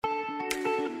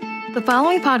The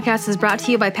following podcast is brought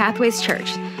to you by Pathways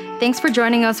Church. Thanks for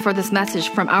joining us for this message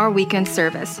from our weekend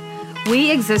service.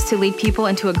 We exist to lead people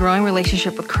into a growing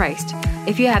relationship with Christ.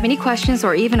 If you have any questions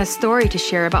or even a story to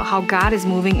share about how God is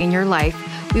moving in your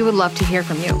life, we would love to hear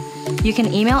from you. You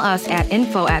can email us at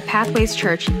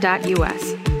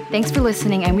info@pathwayschurch.us. Thanks for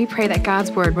listening, and we pray that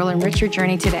God's word will enrich your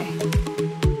journey today.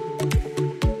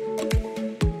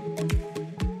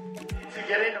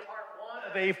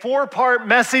 A four-part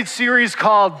message series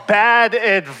called Bad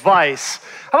Advice.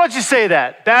 How about you say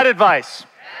that? Bad advice.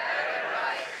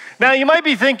 Now, you might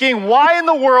be thinking, why in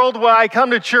the world would I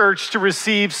come to church to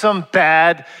receive some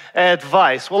bad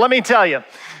advice? Well, let me tell you.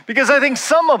 Because I think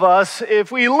some of us,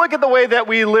 if we look at the way that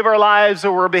we live our lives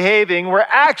or we're behaving, we're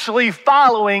actually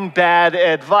following bad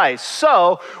advice.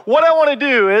 So, what I want to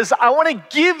do is I want to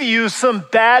give you some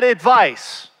bad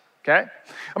advice, okay?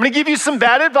 I'm going to give you some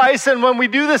bad advice, and when we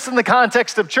do this in the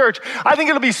context of church, I think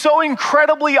it'll be so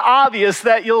incredibly obvious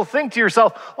that you'll think to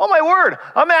yourself, oh my word,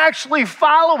 I'm actually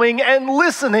following and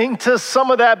listening to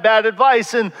some of that bad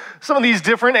advice in some of these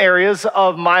different areas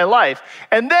of my life.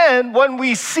 And then when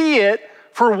we see it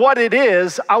for what it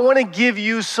is, I want to give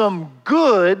you some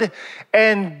good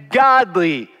and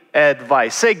godly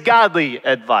advice. Say godly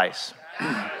advice.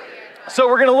 So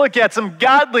we're going to look at some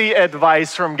godly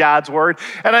advice from God's word,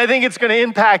 and I think it's going to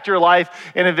impact your life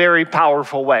in a very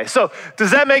powerful way. So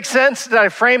does that make sense? Did I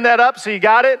frame that up so you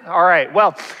got it? All right.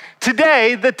 Well,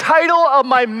 today, the title of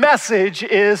my message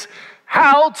is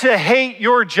How to Hate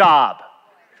Your Job.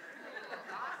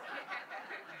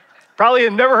 Probably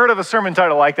have never heard of a sermon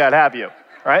title like that, have you?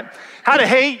 Right? How to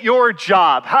hate your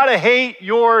job. How to hate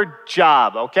your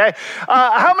job, okay?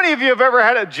 How many of you have ever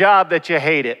had a job that you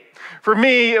hated? For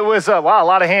me, it was, a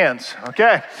lot of hands,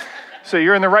 okay? So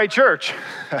you're in the right church.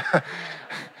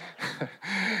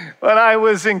 When I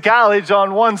was in college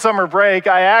on one summer break,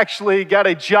 I actually got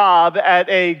a job at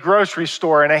a grocery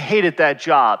store, and I hated that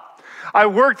job. I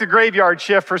worked the graveyard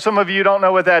shift. For some of you who don't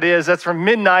know what that is, that's from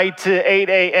midnight to 8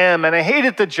 a.m. And I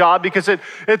hated the job because it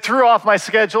threw off my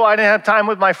schedule. I didn't have time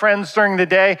with my friends during the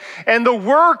day. And the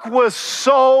work was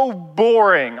so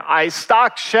boring. I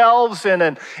stocked shelves in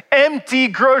an empty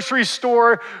grocery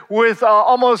store with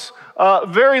almost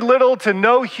very little to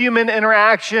no human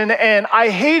interaction, and I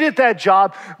hated that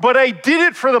job, but I did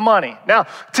it for the money. Now,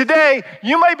 today,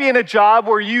 you might be in a job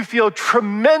where you feel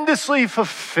tremendously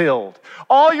fulfilled.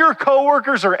 All your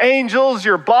coworkers are angels,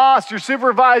 your boss, your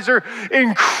supervisor,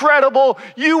 incredible.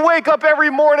 You wake up every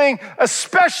morning,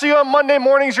 especially on Monday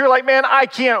mornings, you're like, man, I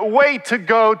can't wait to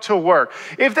go to work.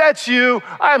 If that's you,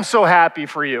 I'm so happy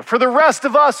for you. For the rest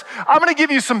of us, I'm going to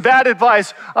give you some bad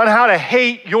advice on how to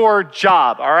hate your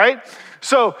job, all right?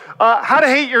 So, how to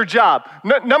hate your job.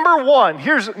 Number one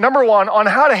on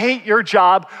how to hate your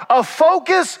job, a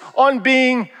focus on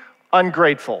being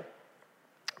ungrateful.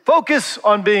 Focus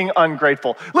on being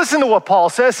ungrateful. Listen to what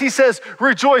Paul says. He says,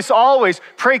 rejoice always,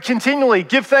 pray continually,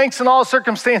 give thanks in all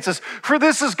circumstances, for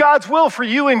this is God's will for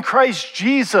you in Christ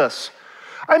Jesus.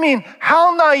 I mean,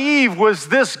 how naive was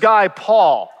this guy,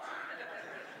 Paul?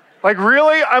 Like,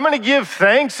 really? I'm going to give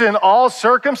thanks in all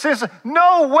circumstances?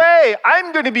 No way.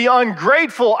 I'm going to be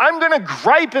ungrateful. I'm going to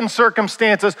gripe in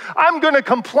circumstances. I'm going to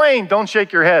complain. Don't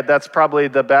shake your head. That's probably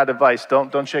the bad advice.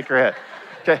 Don't shake your head.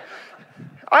 Okay.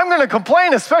 I'm going to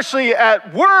complain, especially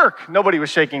at work. Nobody was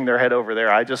shaking their head over there.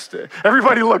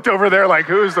 Everybody looked over there like,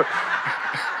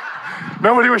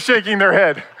 Nobody was shaking their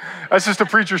head. That's just a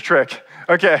preacher's trick.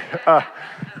 Okay.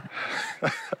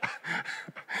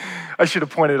 I should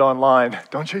have pointed online.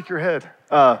 Don't shake your head.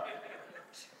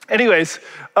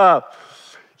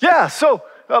 So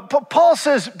Paul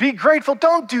says, be grateful.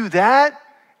 Don't do that.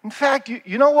 In fact,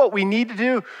 you know what we need to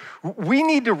do? We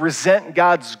need to resent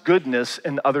God's goodness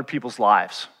in other people's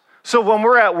lives. So when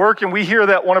we're at work and we hear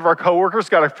that one of our coworkers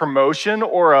got a promotion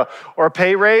or a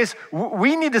pay raise,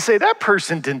 we need to say, that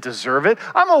person didn't deserve it.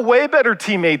 I'm a way better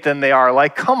teammate than they are.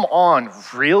 Like, come on,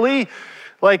 really?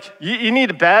 Like, you need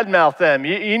to badmouth them.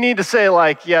 You need to say,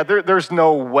 like, yeah, there's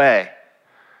no way.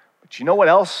 But you know what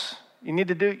else you need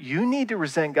to do? You need to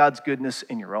resent God's goodness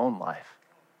in your own life.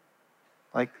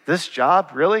 Like, this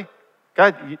job, really?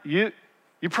 God, you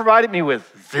provided me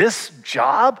with this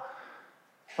job?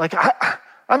 Like,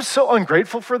 I'm so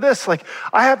ungrateful for this. Like,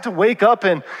 I have to wake up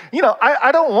and,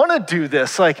 I don't want to do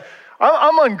this. Like,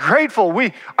 I'm ungrateful.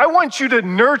 I want you to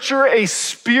nurture a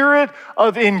spirit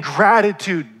of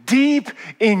ingratitude deep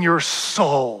in your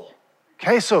soul.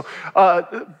 Okay, so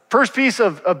first piece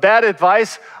of bad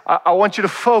advice, I want you to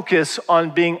focus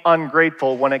on being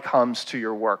ungrateful when it comes to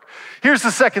your work. Here's the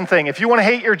second thing. If you want to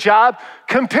hate your job,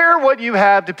 compare what you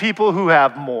have to people who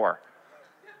have more.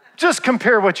 Just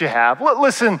compare what you have.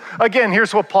 Listen, again,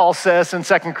 here's what Paul says in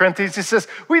 2 Corinthians. He says,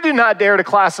 we do not dare to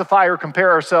classify or compare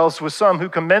ourselves with some who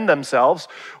commend themselves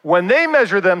when they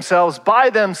measure themselves by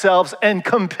themselves and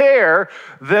compare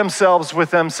themselves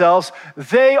with themselves.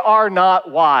 They are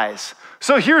not wise.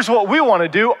 So here's what we want to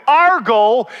do. Our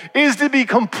goal is to be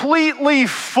completely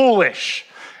foolish.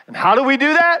 And how do we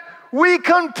do that? We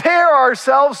compare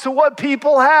ourselves to what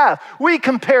people have. We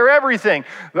compare everything.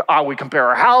 We compare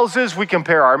our houses. We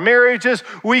compare our marriages.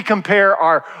 We compare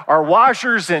our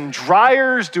washers and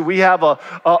dryers. Do we have a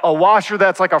washer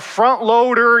that's like a front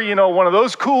loader, one of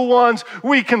those cool ones?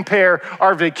 We compare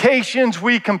our vacations.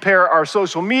 We compare our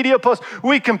social media posts.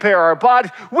 We compare our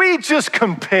bodies. We just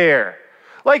compare.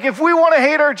 Like if we want to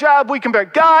hate our job, we compare.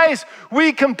 Guys,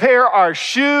 we compare our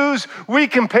shoes. We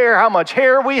compare how much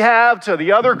hair we have to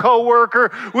the other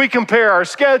coworker. We compare our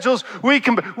schedules. We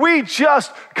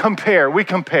just compare. We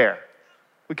compare.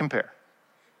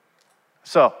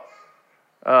 So,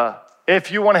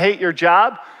 if you want to hate your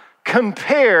job,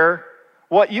 compare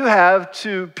what you have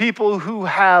to people who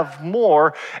have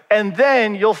more, and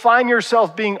then you'll find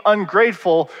yourself being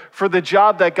ungrateful for the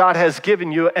job that God has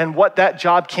given you and what that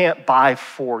job can't buy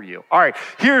for you. All right,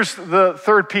 here's the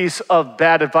third piece of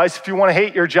bad advice. If you want to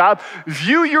hate your job,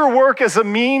 view your work as a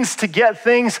means to get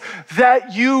things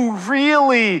that you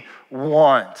really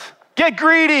want. Get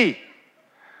greedy.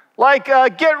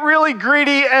 Get really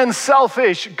greedy and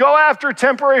selfish. Go after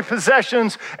temporary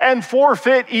possessions and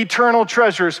forfeit eternal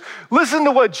treasures. Listen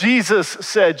to what Jesus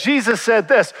said. Jesus said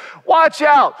this, watch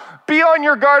out, be on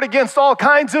your guard against all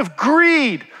kinds of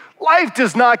greed. Life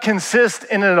does not consist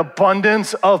in an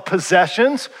abundance of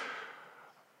possessions.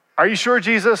 Are you sure,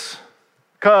 Jesus?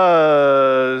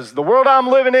 Because the world I'm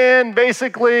living in,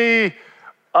 basically,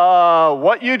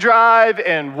 what you drive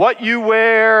and what you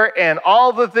wear and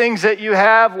all the things that you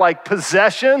have, like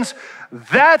possessions,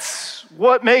 that's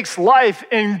what makes life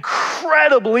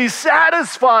incredibly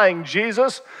satisfying,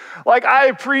 Jesus. I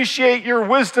appreciate your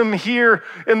wisdom here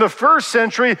in the first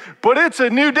century, but it's a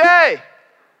new day.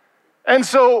 And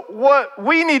so what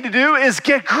we need to do is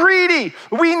get greedy.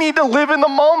 We need to live in the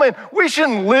moment. We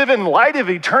shouldn't live in light of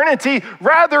eternity.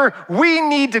 Rather, we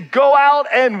need to go out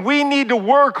and we need to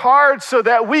work hard so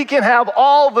that we can have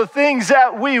all the things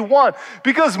that we want.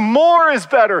 Because more is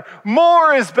better,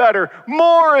 more is better,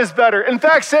 more is better. In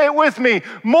fact, say it with me,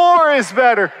 more is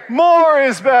better, more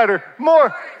is better,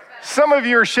 more. Some of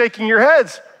you are shaking your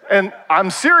heads, and I'm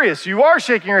serious. You are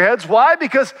shaking your heads. Why?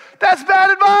 Because that's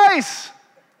bad advice.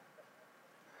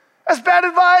 That's bad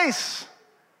advice.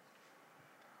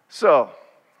 So,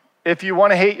 if you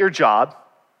want to hate your job,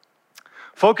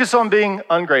 focus on being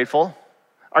ungrateful.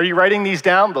 Are you writing these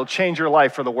down? They'll change your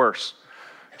life for the worse.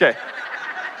 Okay.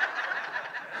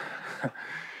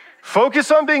 Focus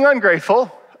on being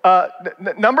ungrateful.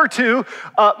 Number two,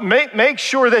 make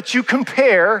sure that you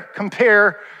compare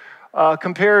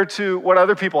to what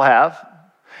other people have.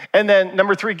 And then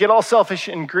number three, get all selfish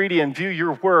and greedy and view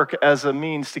your work as a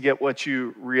means to get what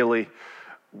you really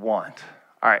want.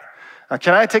 All right, now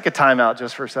can I take a time out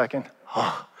just for a second?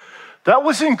 That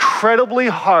was incredibly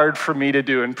hard for me to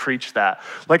do and preach that.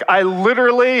 I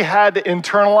literally had to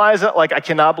internalize it. I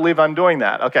cannot believe I'm doing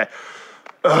that. Okay.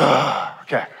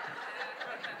 Okay.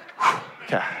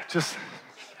 Just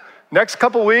next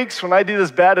couple weeks when I do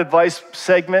this bad advice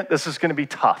segment, this is going to be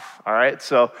tough. All right.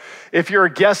 So if you're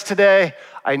a guest today,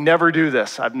 I never do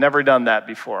this. I've never done that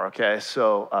before. Okay.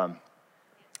 So,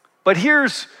 but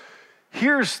here's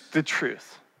the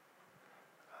truth.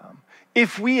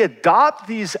 If we adopt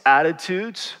these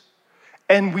attitudes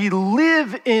and we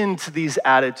live into these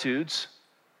attitudes,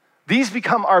 these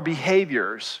become our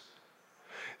behaviors,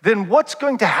 then what's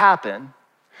going to happen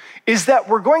is that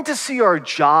we're going to see our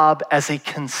job as a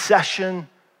concession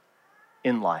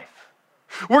in life.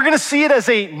 We're going to see it as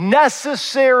a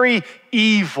necessary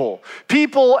evil.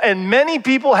 Many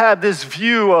people have this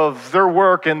view of their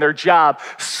work and their job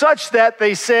such that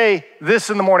they say this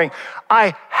in the morning,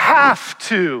 I have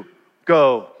to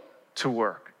go to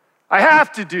work. I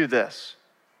have to do this.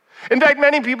 In fact,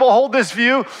 many people hold this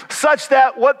view such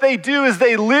that what they do is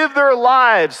they live their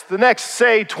lives the next,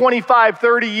 say, 25,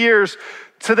 30 years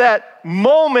to that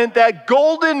moment, that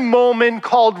golden moment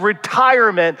called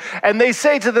retirement. And they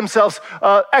say to themselves,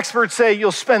 experts say,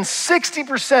 you'll spend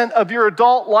 60% of your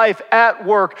adult life at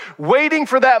work waiting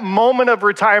for that moment of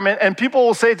retirement. And people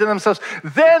will say to themselves,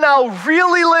 then I'll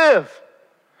really live.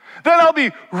 Then I'll be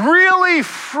really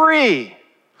free.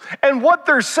 And what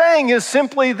they're saying is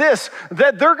simply this,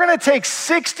 that they're going to take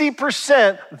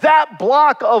 60%, that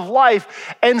block of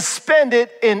life, and spend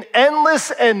it in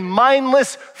endless and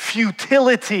mindless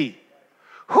futility.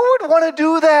 Who would want to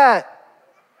do that?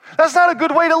 That's not a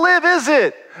good way to live, is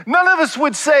it? None of us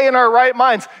would say in our right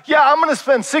minds, yeah, I'm gonna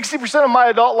spend 60% of my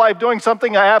adult life doing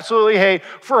something I absolutely hate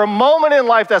for a moment in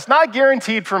life that's not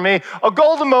guaranteed for me, a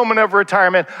golden moment of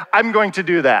retirement, I'm going to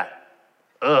do that.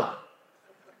 Ugh.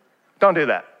 Don't do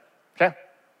that, okay?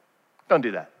 Don't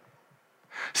do that.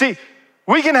 See,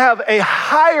 we can have a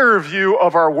higher view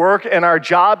of our work and our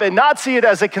job and not see it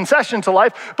as a concession to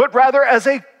life, but rather as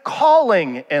a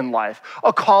calling in life,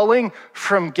 a calling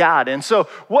from God. And so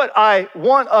what I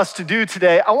want us to do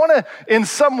today, I want to, in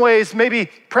some ways, maybe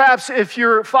perhaps if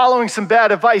you're following some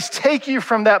bad advice, take you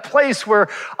from that place where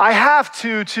I have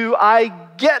to I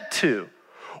get to.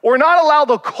 Or not allow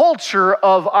the culture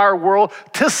of our world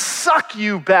to suck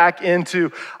you back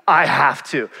into I have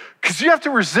to. Because you have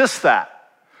to resist that.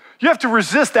 You have to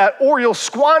resist that, or you'll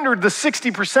squander the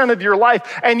 60% of your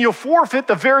life and you'll forfeit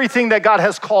the very thing that God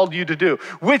has called you to do,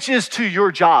 which is to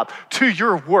your job, to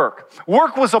your work.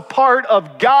 Work was a part of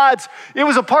it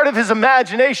was a part of his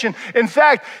imagination. In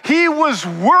fact, he was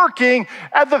working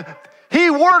he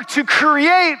worked to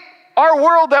create our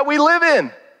world that we live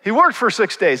in. He worked for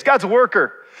 6 days. God's a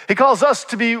worker. He calls us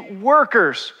to be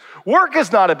workers. Work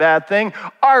is not a bad thing.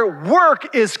 Our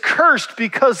work is cursed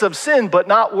because of sin, but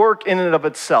not work in and of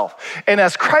itself. And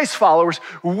as Christ followers,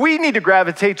 we need to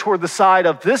gravitate toward the side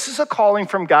of this is a calling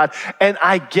from God, and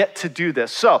I get to do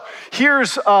this. So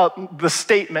here's the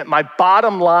statement, my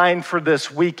bottom line for this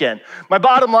weekend. My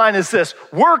bottom line is this: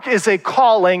 work is a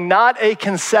calling, not a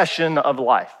concession of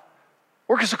life.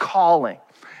 Work is a calling.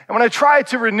 And when I try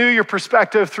to renew your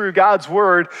perspective through God's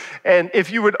word, and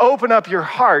if you would open up your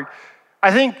heart,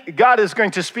 I think God is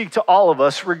going to speak to all of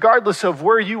us, regardless of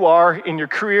where you are in your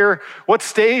career, what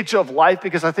stage of life,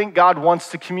 because I think God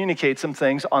wants to communicate some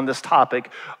things on this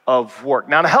topic of work.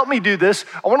 Now, to help me do this,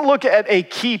 I want to look at a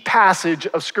key passage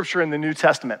of Scripture in the New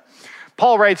Testament.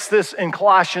 Paul writes this in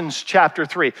Colossians chapter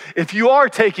 3. If you are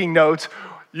taking notes,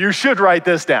 you should write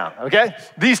this down, okay?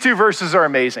 These two verses are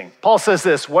amazing. Paul says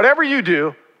this: whatever you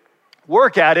do,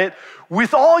 work at it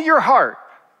with all your heart,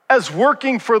 as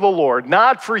working for the Lord,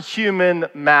 not for human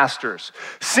masters,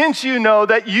 since you know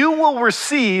that you will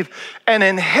receive an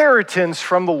inheritance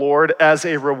from the Lord as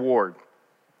a reward.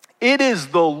 It is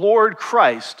the Lord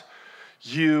Christ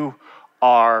you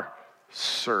are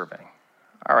serving.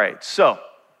 All right, so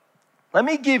let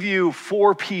me give you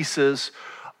 4 pieces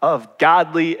of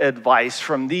godly advice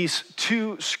from these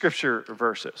 2 scripture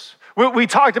verses. We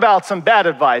talked about some bad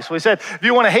advice. We said, if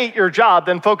you want to hate your job,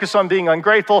 then focus on being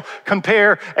ungrateful,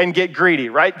 compare, and get greedy,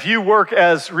 right? View work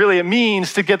as really a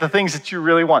means to get the things that you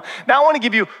really want. Now I want to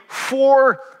give you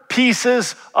 4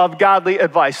 pieces of godly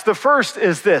advice. The first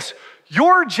is this: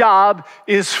 your job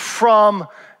is from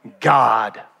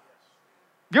God.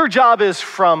 Your job is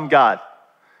from God.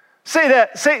 Say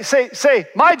that, say,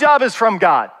 my job is from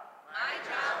God. My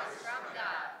job is from God.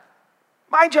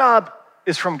 My job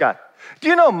is from God. Do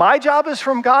you know my job is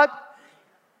from God?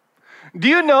 Do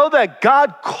you know that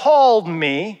God called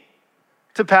me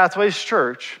to Pathways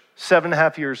Church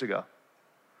 7.5 years ago?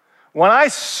 When I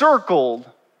circled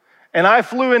and I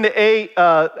flew into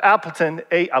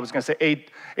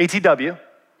ATW,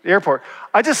 the airport,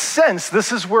 I just sensed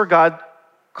this is where God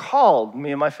called me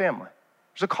and my family.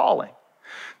 There's a calling.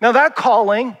 Now that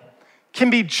calling can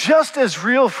be just as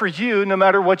real for you no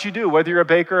matter what you do, whether you're a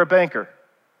baker or a banker.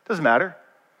 Doesn't matter.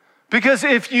 Because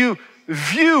if you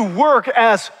view work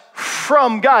as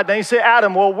from God, now you say,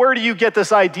 Adam, well, where do you get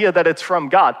this idea that it's from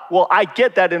God? Well, I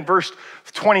get that in verse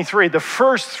 23, the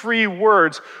first 3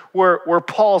 words where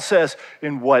Paul says,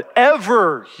 in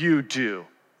whatever you do.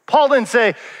 Paul didn't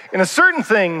say, in a certain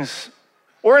things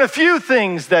or in a few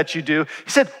things that you do.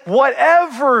 He said,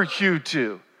 whatever you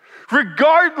do.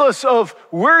 Regardless of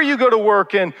where you go to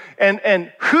work and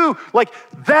who, like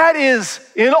that is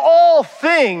in all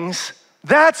things,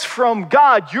 that's from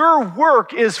God. Your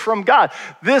work is from God.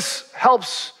 This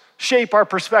helps shape our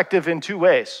perspective in 2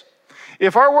 ways.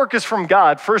 If our work is from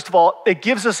God, first of all, it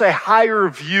gives us a higher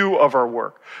view of our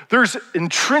work. There's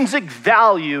intrinsic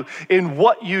value in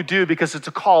what you do because it's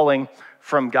a calling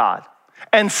from God.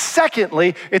 And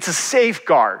secondly, it's a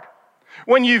safeguard.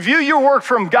 When you view your work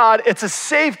from God, it's a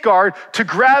safeguard to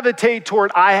gravitate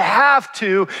toward I have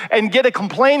to and get a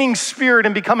complaining spirit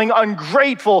and becoming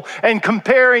ungrateful and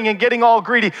comparing and getting all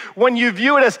greedy. When you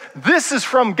view it as this is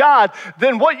from God,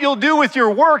 then what you'll do with your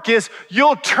work is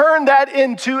you'll turn that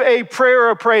into a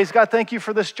prayer of praise. God, thank you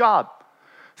for this job.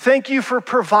 Thank you for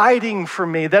providing for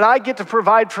me, that I get to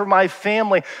provide for my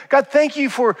family. God, thank you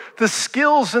for the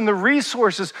skills and the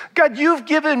resources. God, you've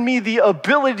given me the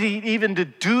ability even to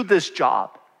do this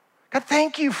job. God,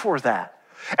 thank you for that.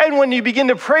 And when you begin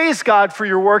to praise God for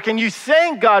your work and you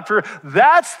thank God for,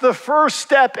 that's the first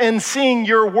step in seeing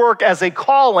your work as a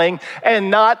calling and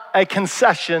not a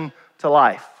concession to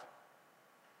life.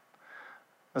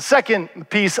 The second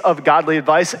piece of godly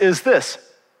advice is this.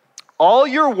 All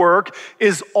your work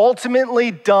is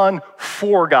ultimately done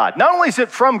for God. Not only is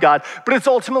it from God, but it's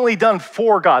ultimately done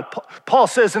for God. Paul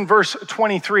says in verse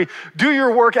 23, do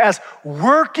your work as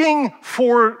working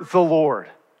for the Lord.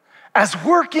 As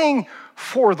working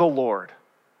for the Lord.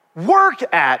 Work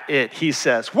at it, he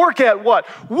says. Work at what?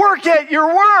 Work at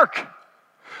your work.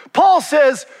 Paul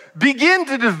says, begin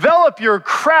to develop your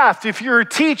craft. If you're a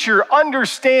teacher,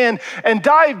 understand and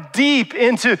dive deep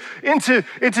into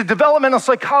developmental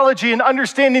psychology and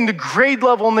understanding the grade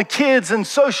level and the kids and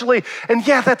socially. And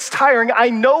yeah, that's tiring. I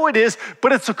know it is,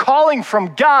 but it's a calling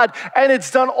from God and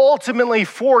it's done ultimately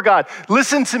for God.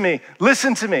 Listen to me.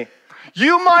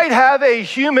 You might have a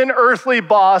human earthly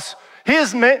boss.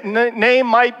 His name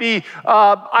might be,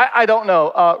 Robert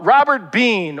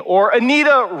Bean or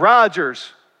Anita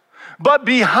Rogers. But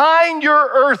behind your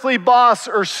earthly boss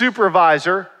or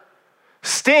supervisor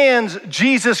stands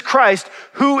Jesus Christ,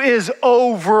 who is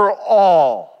over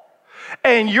all.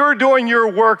 And you're doing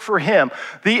your work for him.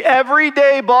 The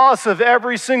everyday boss of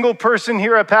every single person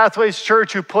here at Pathways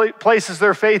Church who places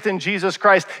their faith in Jesus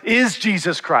Christ is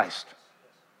Jesus Christ.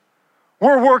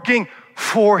 We're working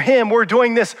for him. We're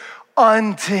doing this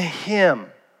unto him.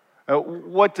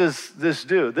 What does this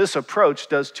do? This approach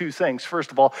does two things. First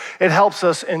of all, it helps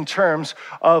us in terms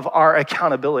of our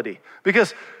accountability.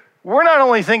 Because we're not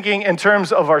only thinking in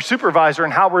terms of our supervisor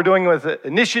and how we're doing with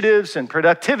initiatives and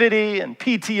productivity and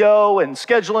PTO and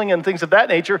scheduling and things of that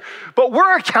nature, but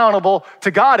we're accountable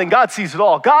to God, and God sees it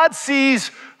all. God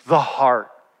sees the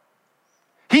heart.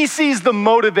 He sees the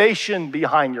motivation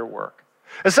behind your work.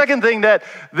 The second thing that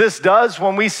this does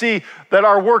when we see that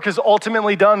our work is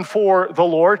ultimately done for the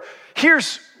Lord,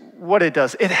 here's what it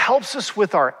does. It helps us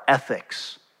with our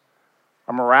ethics,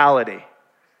 our morality.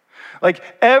 Like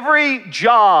every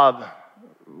job,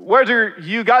 whether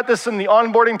you got this in the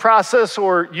onboarding process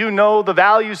or you know the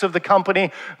values of the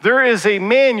company, there is a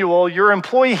manual, your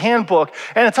employee handbook,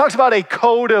 and it talks about a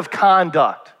code of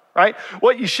conduct, right?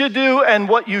 What you should do and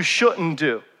what you shouldn't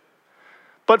do.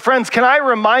 But friends, can I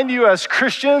remind you as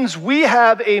Christians, we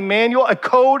have a manual, a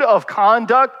code of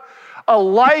conduct, a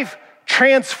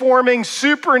life-transforming,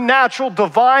 supernatural,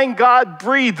 divine,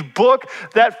 God-breathed book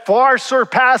that far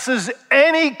surpasses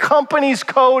any company's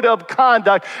code of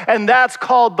conduct, and that's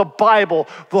called the Bible,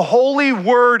 the holy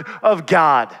word of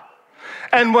God.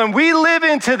 And when we live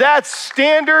into that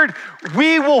standard,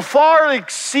 we will far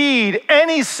exceed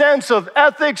any sense of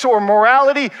ethics or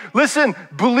morality. Listen,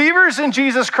 believers in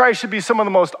Jesus Christ should be some of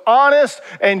the most honest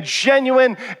and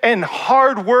genuine and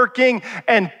hardworking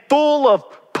and full of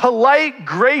polite,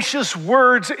 gracious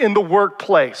words in the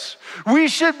workplace. We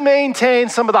should maintain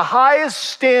some of the highest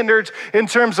standards in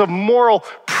terms of moral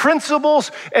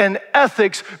principles and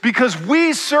ethics because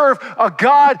we serve a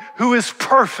God who is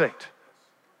perfect.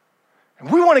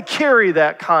 We want to carry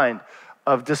that kind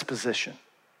of disposition.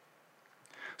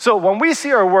 So when we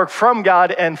see our work from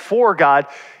God and for God,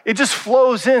 it just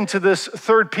flows into this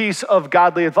third piece of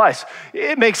godly advice.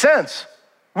 It makes sense.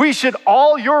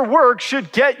 All your work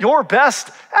should get your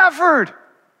best effort.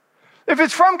 If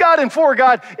it's from God and for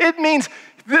God, it means,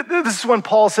 this is when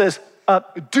Paul says,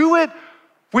 do it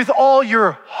with all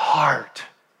your heart.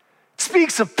 It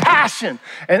speaks of passion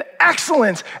and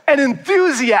excellence and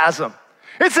enthusiasm.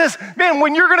 It says, man,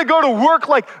 when you're going to go to work,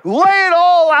 like lay it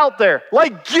all out there.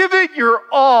 Like give it your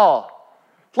all.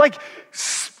 Like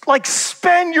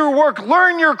spend your work,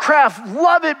 learn your craft,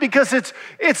 love it because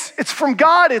it's from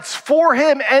God, it's for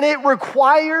him, and it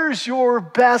requires your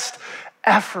best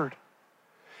effort.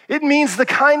 It means the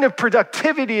kind of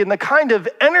productivity and the kind of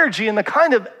energy and the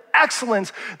kind of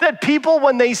excellence that people,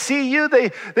 when they see you,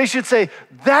 they should say,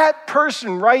 that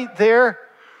person right there,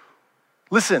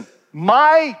 listen,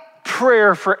 my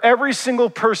prayer for every single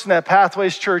person at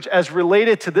Pathways Church as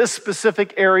related to this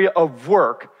specific area of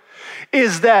work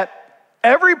is that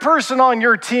every person on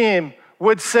your team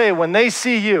would say when they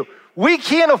see you, we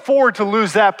can't afford to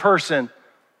lose that person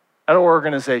at our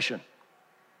organization.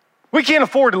 We can't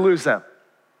afford to lose them.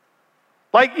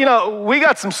 Like, we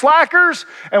got some slackers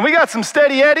and we got some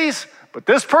steady eddies, but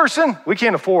this person, we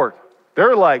can't afford.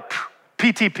 They're like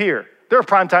PT peer. They're a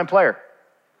primetime player.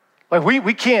 Like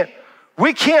we can't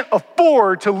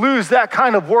afford to lose that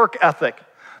kind of work ethic,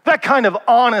 that kind of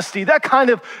honesty, that kind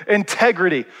of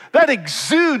integrity, that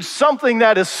exudes something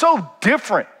that is so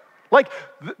different. Like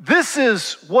this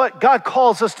is what God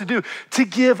calls us to do, to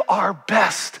give our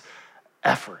best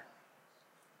effort.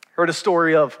 Heard a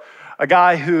story of a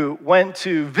guy who went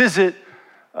to visit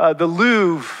the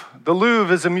Louvre. The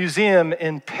Louvre is a museum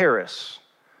in Paris.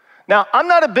 Now, I'm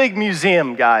not a big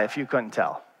museum guy, if you couldn't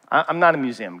tell. I'm not a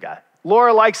museum guy.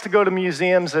 Laura likes to go to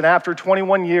museums, and after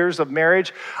 21 years of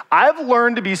marriage, I've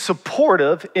learned to be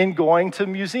supportive in going to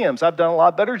museums. I've done a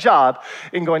lot better job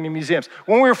in going to museums.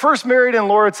 When we were first married, and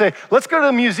Laura would say, let's go to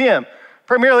a museum,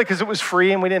 primarily because it was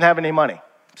free and we didn't have any money.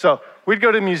 So we'd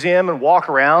go to a museum and walk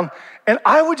around, and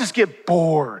I would just get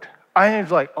bored. I'd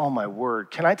be like, oh my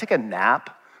word, can I take a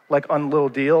nap? Like on Little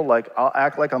Deal, like I'll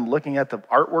act like I'm looking at the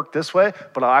artwork this way,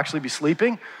 but I'll actually be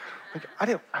sleeping. Like I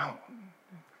don't.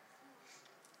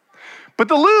 But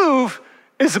the Louvre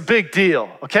is a big deal,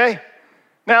 okay?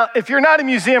 Now, if you're not a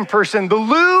museum person, the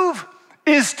Louvre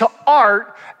is to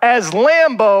art as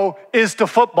Lambeau is to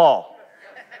football.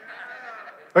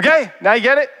 Okay, now you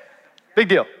get it? Big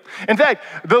deal. In fact,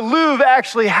 the Louvre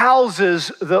actually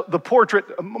houses the portrait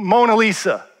Mona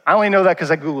Lisa. I only know that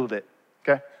because I Googled it,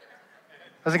 okay? I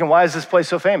was thinking, why is this place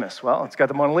so famous? Well, it's got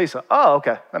the Mona Lisa. Oh,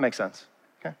 okay, that makes sense.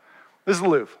 Okay, this is the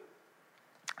Louvre.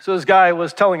 So this guy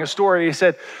was telling a story. He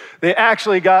said they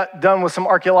actually got done with some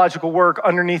archaeological work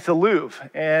underneath the Louvre.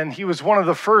 And he was one of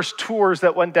the first tours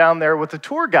that went down there with the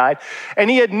tour guide. And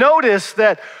he had noticed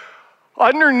that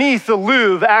underneath the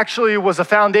Louvre actually was a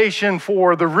foundation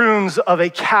for the ruins of a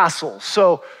castle.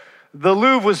 So the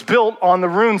Louvre was built on the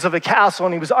ruins of a castle,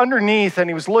 and he was underneath, and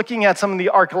he was looking at some of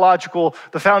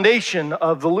the foundation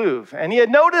of the Louvre. And he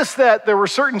had noticed that there were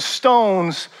certain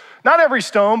stones, not every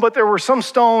stone, but there were some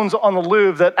stones on the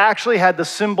Louvre that actually had the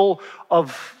symbol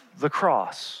of the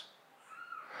cross.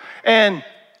 And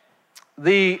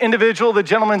the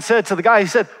gentleman said to the guy, he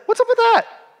said, what's up with that?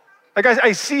 Like,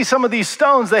 I see some of these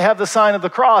stones, they have the sign of the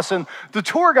cross. And the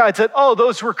tour guide said, oh,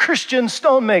 those were Christian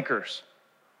stone makers.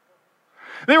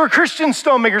 They were Christian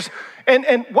stone makers.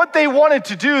 And what they wanted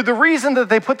to do, the reason that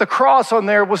they put the cross on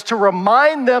there was to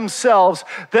remind themselves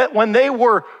that when they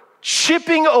were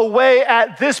chipping away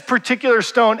at this particular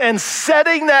stone and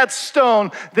setting that stone,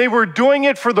 they were doing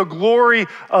it for the glory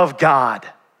of God.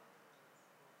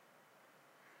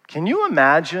 Can you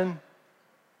imagine?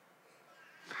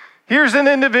 Here's an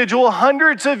individual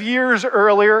hundreds of years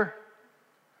earlier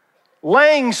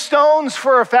laying stones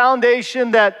for a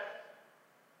foundation that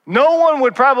no one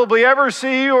would probably ever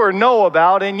see or know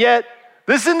about, and yet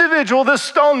this individual, this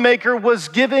stone maker, was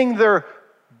giving their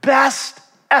best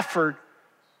effort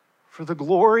for the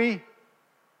glory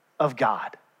of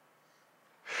God.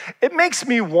 It makes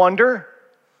me wonder,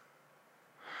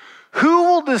 who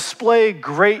will display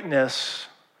greatness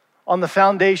on the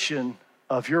foundation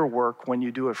of your work when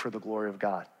you do it for the glory of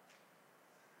God?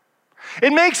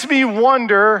 It makes me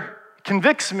wonder,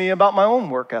 convicts me about my own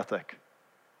work ethic.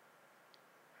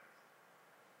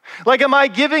 Like, am I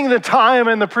giving the time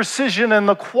and the precision and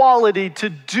the quality to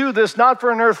do this, not for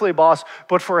an earthly boss,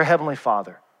 but for a heavenly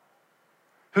Father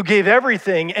who gave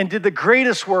everything and did the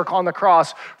greatest work on the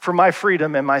cross for my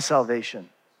freedom and my salvation?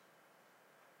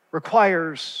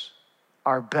 Requires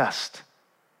our best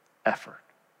effort.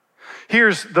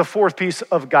 Here's the fourth piece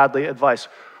of godly advice.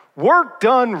 Work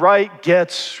done right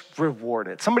gets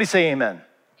rewarded. Somebody say amen. Amen.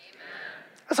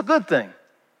 That's a good thing.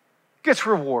 Gets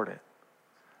rewarded.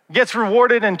 It gets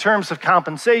rewarded in terms of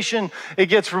compensation. It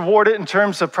gets rewarded in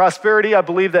terms of prosperity. I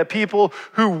believe that people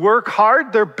who work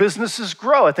hard, their businesses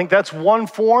grow. I think that's one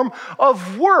form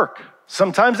of work.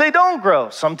 Sometimes they don't grow.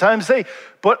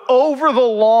 But over the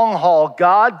long haul,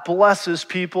 God blesses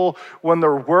people when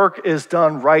their work is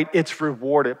done right. It's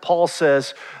rewarded. Paul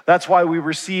says that's why we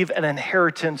receive an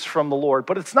inheritance from the Lord.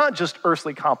 But it's not just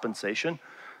earthly compensation.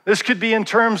 This could be in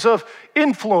terms of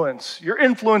influence. Your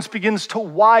influence begins to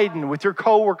widen with your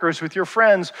coworkers, with your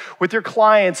friends, with your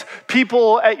clients.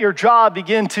 People at your job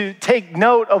begin to take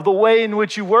note of the way in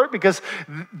which you work because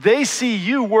they see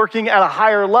you working at a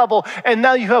higher level, and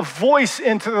now you have voice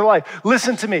into their life.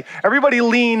 Listen to me. Everybody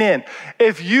lean in.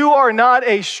 If you are not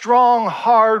a strong,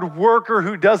 hard worker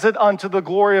who does it unto the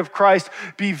glory of Christ,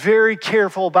 be very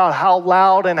careful about how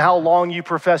loud and how long you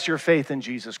profess your faith in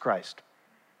Jesus Christ.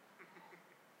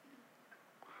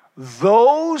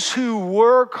 Those who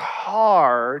work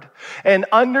hard and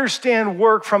understand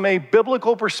work from a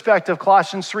biblical perspective,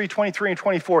 Colossians 3:23 and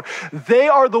 24, they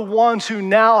are the ones who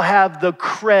now have the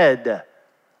cred,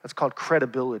 that's called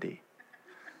credibility,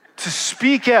 to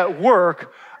speak at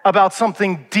work about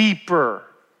something deeper.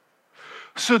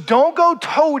 So don't go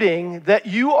toting that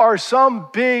you are some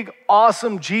big,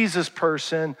 awesome Jesus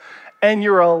person and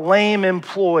you're a lame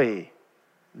employee.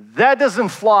 That doesn't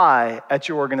fly at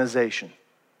your organization.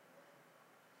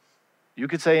 You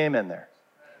could say amen there.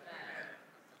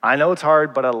 I know it's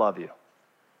hard, but I love you.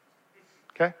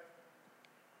 Okay?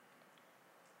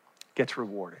 gets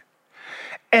rewarded.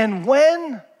 And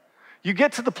when you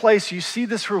get to the place you see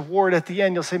this reward at the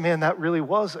end, you'll say, man, that really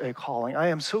was a calling. I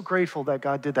am so grateful that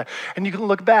God did that. And you can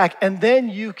look back, and then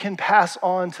you can pass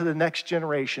on to the next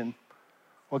generation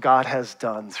what God has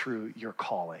done through your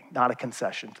calling, not a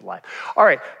concession to life. All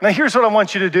right, now here's what I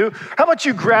want you to do. How about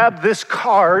you grab this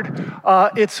card?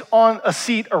 It's on a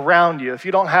seat around you. If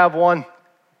you don't have one,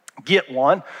 get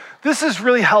one. This is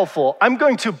really helpful. I'm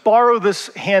going to borrow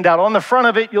this handout. On the front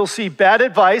of it, you'll see bad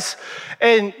advice,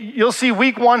 and you'll see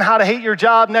week 1, how to hate your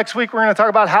job. Next week, we're going to talk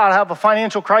about how to have a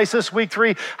financial crisis. Week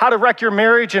 3, how to wreck your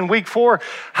marriage. And week 4,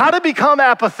 how to become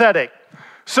apathetic.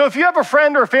 So if you have a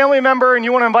friend or a family member and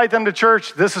you want to invite them to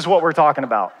church, this is what we're talking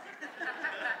about.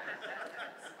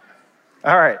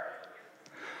 All right.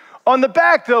 On the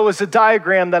back, though, is a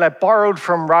diagram that I borrowed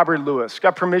from Robert Lewis.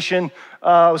 Got permission.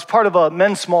 I was part of a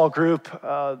men's small group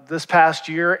this past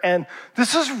year, and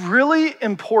this is really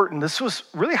important. This was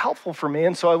really helpful for me,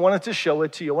 and so I wanted to show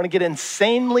it to you. I want to get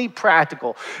insanely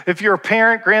practical. If you're a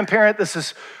parent, grandparent, this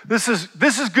is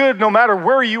good no matter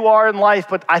where you are in life,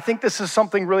 but I think this is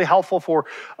something really helpful for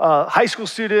high school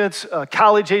students,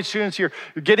 college-age students. You're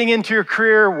getting into your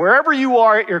career, wherever you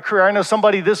are at your career. I know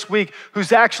somebody this week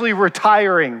who's actually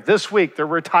retiring. This week, they're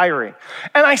retiring.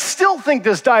 And I still think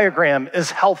this diagram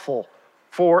is helpful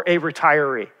for a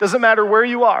retiree. Doesn't matter where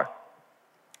you are.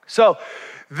 So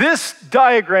this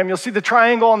diagram, you'll see the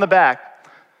triangle on the back.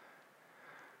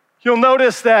 You'll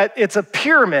notice that it's a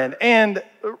pyramid, and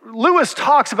Lewis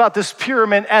talks about this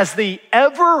pyramid as the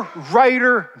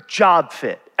ever-righter job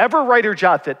fit. Ever-righter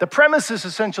job fit. The premise is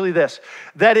essentially this,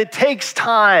 that it takes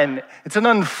time. It's an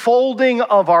unfolding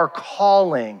of our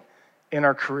calling in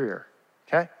our career,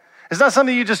 okay? It's not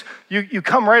something you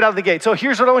come right out of the gate. So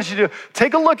here's what I want you to do.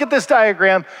 Take a look at this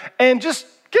diagram and just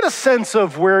get a sense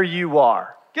of where you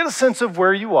are. Get a sense of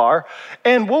where you are,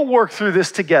 and we'll work through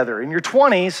this together. In your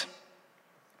 20s,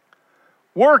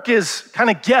 work is kind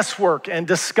of guesswork and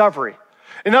discovery.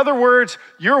 In other words,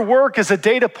 your work is a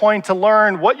data point to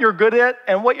learn what you're good at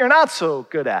and what you're not so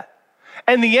good at.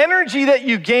 And the energy that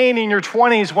you gain in your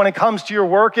 20s when it comes to your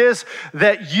work is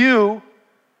that you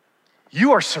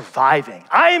are surviving.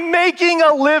 I'm making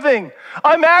a living.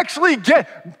 I'm actually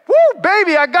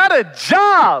baby, I got a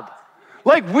job.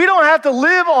 Like, we don't have to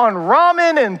live on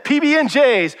ramen and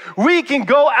PB&Js. We can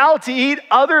go out to eat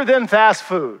other than fast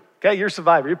food. Okay, you're a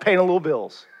survivor. You're paying a little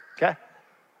bills. Okay,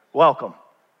 welcome.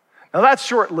 Now that's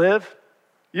short-lived.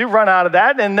 You run out of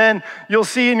that, and then you'll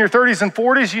see in your 30s and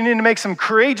 40s, you need to make some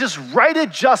courageous right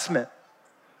adjustment.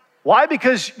 Why?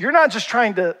 Because you're not just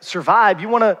trying to survive. You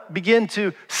want to begin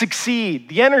to succeed.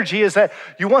 The energy is that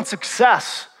you want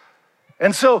success.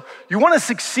 And so you want to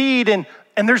succeed, and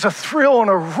there's a thrill and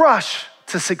a rush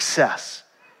to success.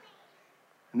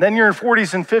 And then you're in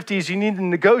 40s and 50s, you need to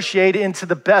negotiate into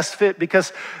the best fit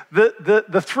because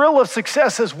the thrill of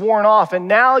success has worn off, and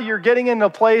now you're getting into a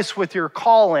place with your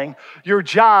calling, your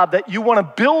job, that you want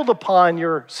to build upon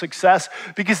your success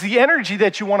because the energy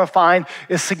that you want to find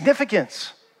is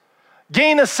significance.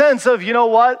 Gain a sense of, you know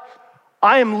what?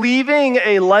 I am leaving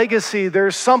a legacy.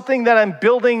 There's something that I'm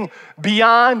building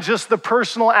beyond just the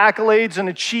personal accolades and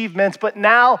achievements, but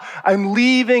now I'm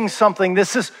leaving something.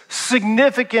 This is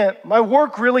significant. My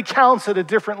work really counts at a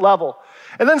different level.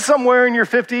 And then somewhere in your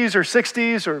 50s or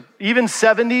 60s or even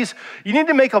 70s, you need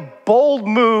to make a bold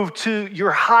move to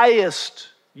your highest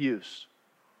use.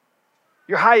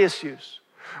 Your highest use.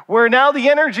 Where now the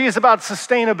energy is about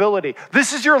sustainability.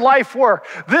 This is your life work.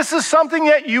 This is something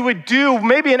that you would do,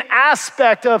 maybe an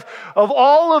aspect of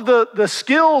all of the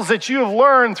skills that you have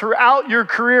learned throughout your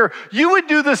career. You would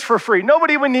do this for free.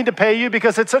 Nobody would need to pay you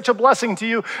because it's such a blessing to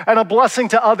you and a blessing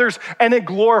to others, and it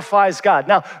glorifies God.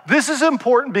 Now, this is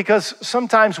important because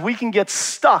sometimes we can get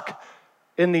stuck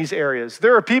in these areas.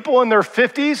 There are people in their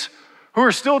 50s who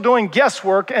are still doing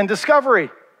guesswork and discovery.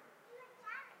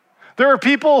 There are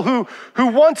people who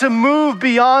want to move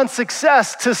beyond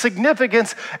success to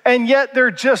significance, and yet they're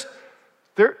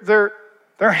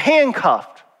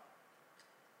handcuffed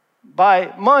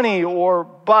by money or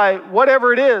by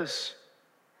whatever it is.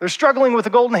 They're struggling with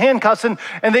the golden handcuffs, and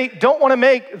they don't want to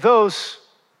make those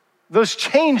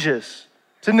changes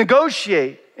to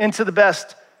negotiate into the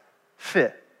best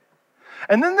fit.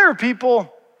 And then there are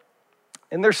people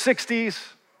in their 60s,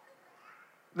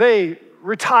 they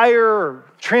retire or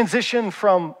transition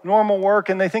from normal work,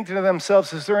 and they think to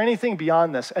themselves, is there anything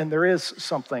beyond this? And there is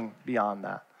something beyond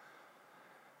that.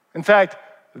 In fact,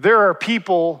 there are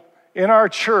people in our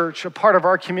church, a part of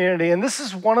our community, and this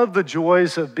is one of the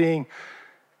joys of being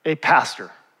a pastor,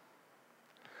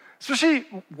 especially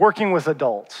working with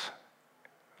adults.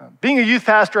 Being a youth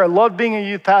pastor, I loved being a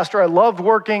youth pastor. I loved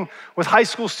working with high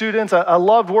school students. I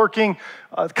loved working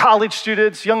with college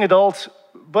students, young adults.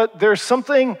 But there's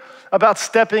something about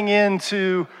stepping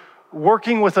into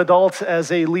working with adults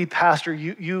as a lead pastor.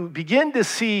 You begin to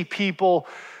see people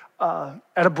at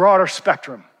a broader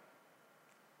spectrum.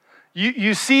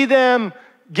 You see them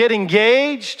get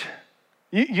engaged,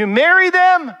 you marry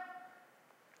them,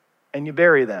 and you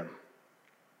bury them.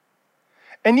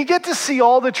 And you get to see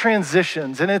all the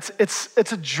transitions, and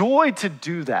it's a joy to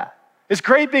do that. It's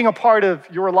great being a part of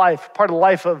your life, part of the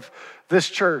life of this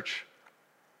church.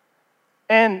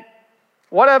 And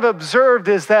what I've observed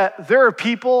is that there are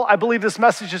people, I believe this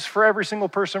message is for every single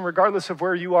person, regardless of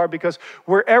where you are, because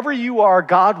wherever you are,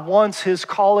 God wants his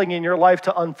calling in your life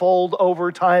to unfold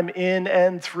over time in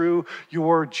and through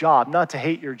your job. Not to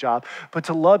hate your job, but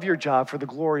to love your job for the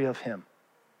glory of him.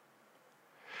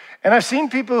 And I've seen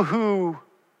people who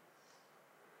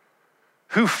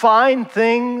find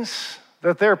things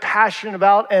that they're passionate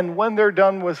about, and when they're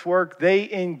done with work,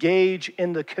 they engage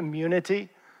in the community.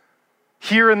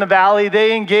 Here in the valley,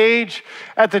 they engage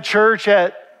at the church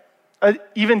at an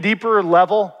even deeper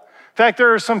level. In fact,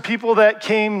 there are some people that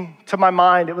came to my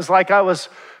mind. It was like I was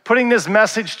putting this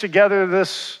message together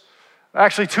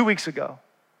actually 2 weeks ago.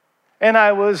 And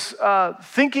I was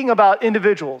thinking about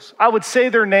individuals. I would say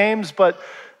their names, but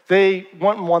they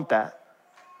wouldn't want that.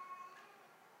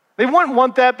 They wouldn't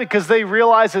want that because they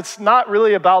realize it's not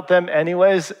really about them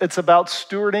anyways. It's about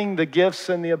stewarding the gifts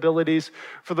and the abilities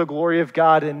for the glory of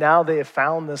God. And now they have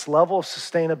found this level of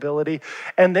sustainability,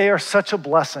 and they are such a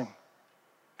blessing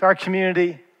to our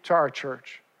community, to our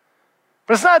church.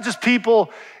 But it's not just people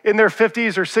in their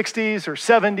 50s or 60s or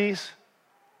 70s.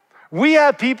 We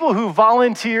have people who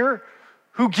volunteer,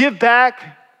 who give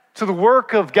back to the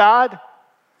work of God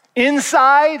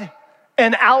inside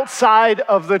and outside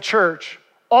of the church,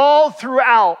 all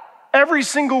throughout, every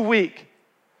single week,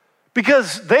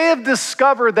 because they have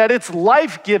discovered that it's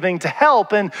life-giving to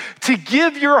help and to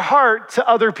give your heart to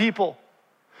other people.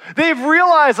 They've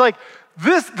realized, like,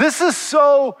 this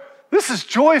is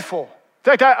joyful.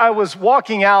 In fact, I was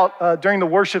walking out during the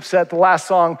worship set, the last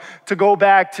song, to go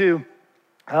back to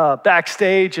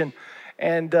backstage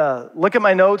and look at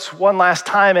my notes one last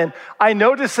time, and I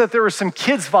noticed that there were some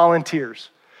kids volunteers.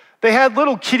 They had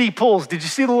little kiddie pools. Did you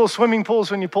see the little swimming pools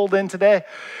when you pulled in today?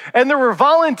 And there were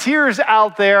volunteers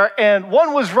out there, and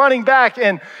one was running back,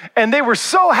 and they were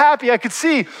so happy. I could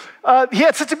see he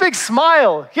had such a big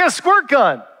smile. He had a squirt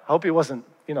gun. I hope he wasn't,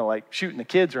 like shooting the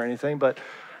kids or anything, but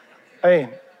I mean,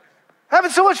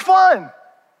 having so much fun.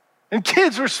 And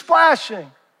kids were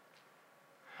splashing.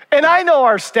 And I know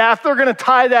our staff, they're going to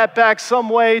tie that back some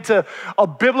way to a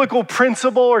biblical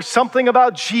principle or something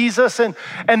about Jesus. And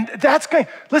that's going,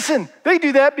 listen, they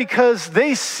do that because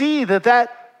they see that's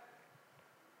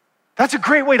a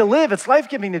great way to live. It's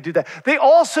life-giving to do that. They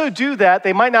also do that.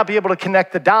 They might not be able to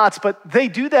connect the dots, but they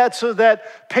do that so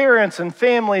that parents and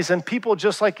families and people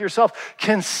just like yourself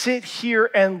can sit here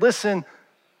and listen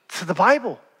to the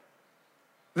Bible.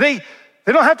 They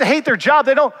don't have to hate their job.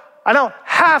 I don't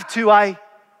have to. I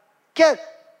get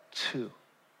to. In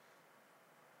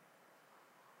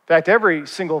fact, every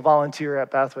single volunteer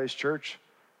at Pathways Church,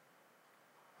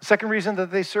 the second reason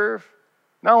that they serve,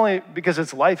 not only because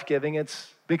it's life-giving,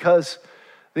 it's because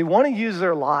they want to use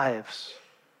their lives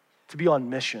to be on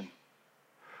mission,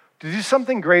 to do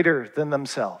something greater than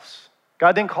themselves.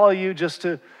 God didn't call you just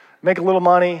to make a little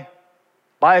money,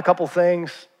 buy a couple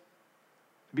things,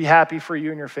 be happy for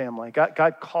you and your family.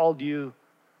 God called you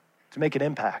to make an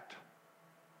impact.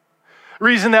 The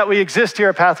reason that we exist here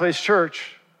at Pathways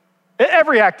Church,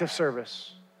 every active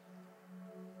service,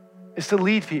 is to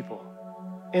lead people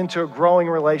into a growing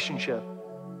relationship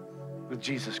with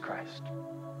Jesus Christ.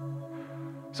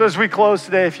 So as we close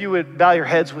today, if you would bow your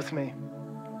heads with me.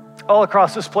 All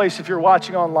across this place, if you're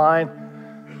watching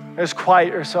online, just quiet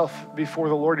yourself before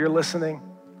the Lord. You're listening.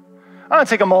 I want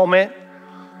to take a moment.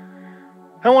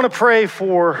 I want to pray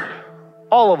for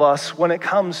all of us when it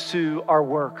comes to our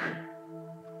work.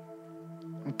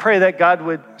 And pray that God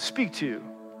would speak to you.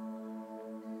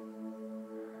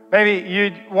 Maybe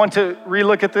you want to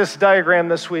relook at this diagram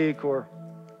this week, or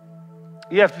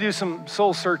you have to do some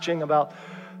soul searching about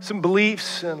some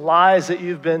beliefs and lies that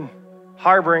you've been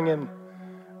harboring and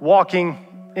walking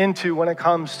into when it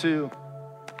comes to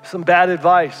some bad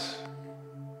advice.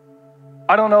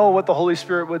 I don't know what the Holy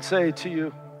Spirit would say to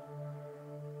you,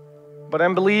 but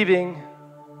I'm believing,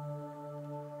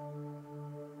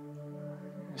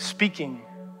 speaking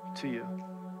to you.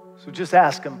 So just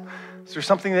ask him, is there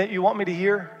something that you want me to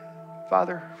hear,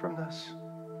 Father, from this?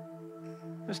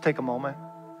 Just take a moment.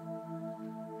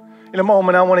 In a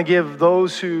moment, I want to give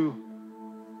those who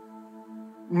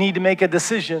need to make a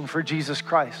decision for Jesus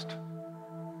Christ.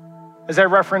 As I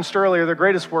referenced earlier, the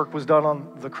greatest work was done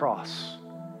on the cross.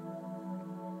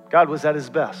 God was at his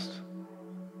best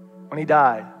when he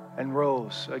died and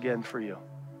rose again for you.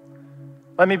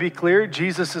 Let me be clear,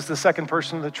 Jesus is the second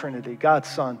person of the Trinity. God's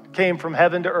Son came from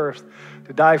heaven to earth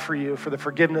to die for you for the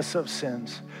forgiveness of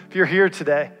sins. If you're here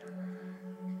today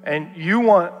and you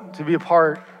want to be a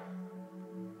part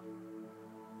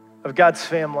of God's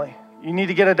family, you need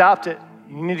to get adopted.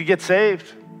 You need to get saved.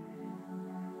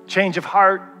 Change of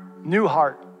heart, new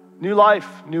life,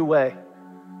 new way.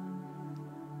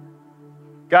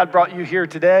 God brought you here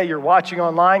today. You're watching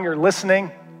online, you're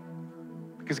listening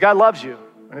because God loves you.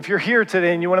 And if you're here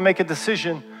today and you want to make a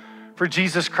decision for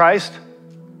Jesus Christ,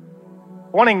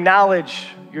 I want to acknowledge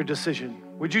your decision.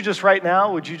 Would you just right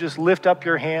now, would you just lift up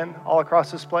your hand all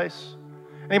across this place?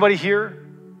 Anybody here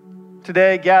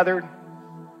today gathered,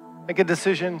 make a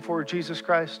decision for Jesus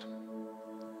Christ?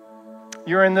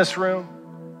 You're in this room?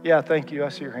 Yeah, thank you. I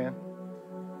see your hand.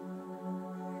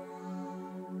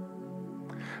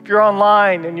 If you're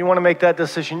online and you want to make that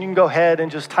decision, you can go ahead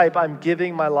and just type, I'm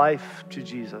giving my life to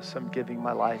Jesus. I'm giving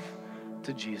my life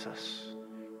to Jesus.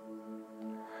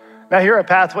 Now here at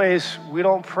Pathways, we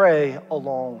don't pray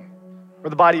alone.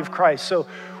 We're the body of Christ. So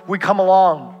we come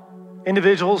along,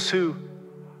 individuals who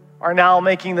are now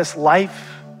making this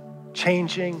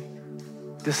life-changing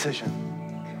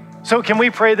decision. So can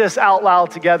we pray this out loud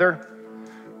together?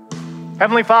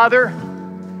 Heavenly Father,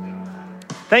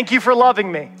 thank you for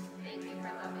loving me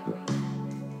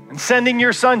and sending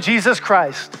your Son, Jesus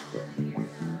Christ,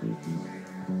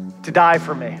 to die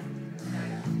for me.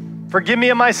 Forgive me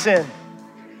of my sin.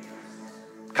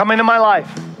 Come into my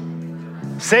life.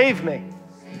 Save me.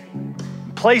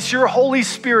 Place your Holy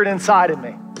Spirit inside of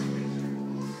me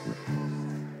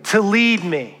to lead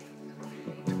me,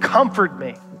 to comfort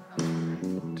me,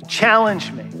 to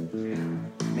challenge me,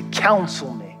 and to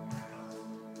counsel me.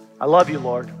 I love you,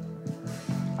 Lord.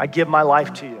 I give my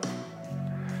life to you.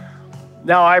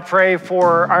 Now I pray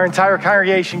for our entire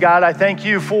congregation, God. I thank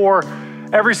you for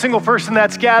every single person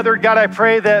that's gathered. God, I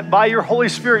pray that by your Holy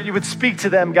Spirit, you would speak to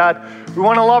them, God. We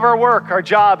want to love our work, our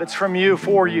job. It's from you,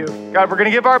 for you. God, we're going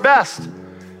to give our best.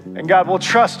 And God, we'll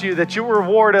trust you that you will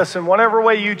reward us in whatever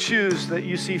way you choose that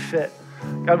you see fit.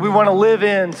 God, we want to live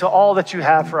into all that you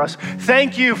have for us.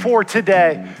 Thank you for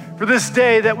today, for this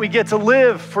day that we get to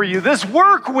live for you. This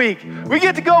work week, we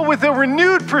get to go with a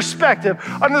renewed perspective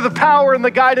under the power and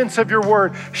the guidance of your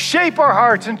word. Shape our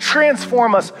hearts and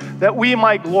transform us that we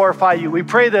might glorify you. We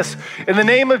pray this in the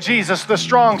name of Jesus, the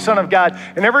strong Son of God.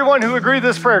 And everyone who agreed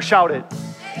with this prayer, shout it.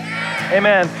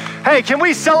 Amen. Hey, can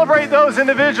we celebrate those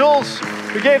individuals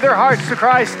who gave their hearts to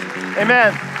Christ?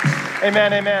 Amen.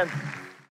 Amen. Amen.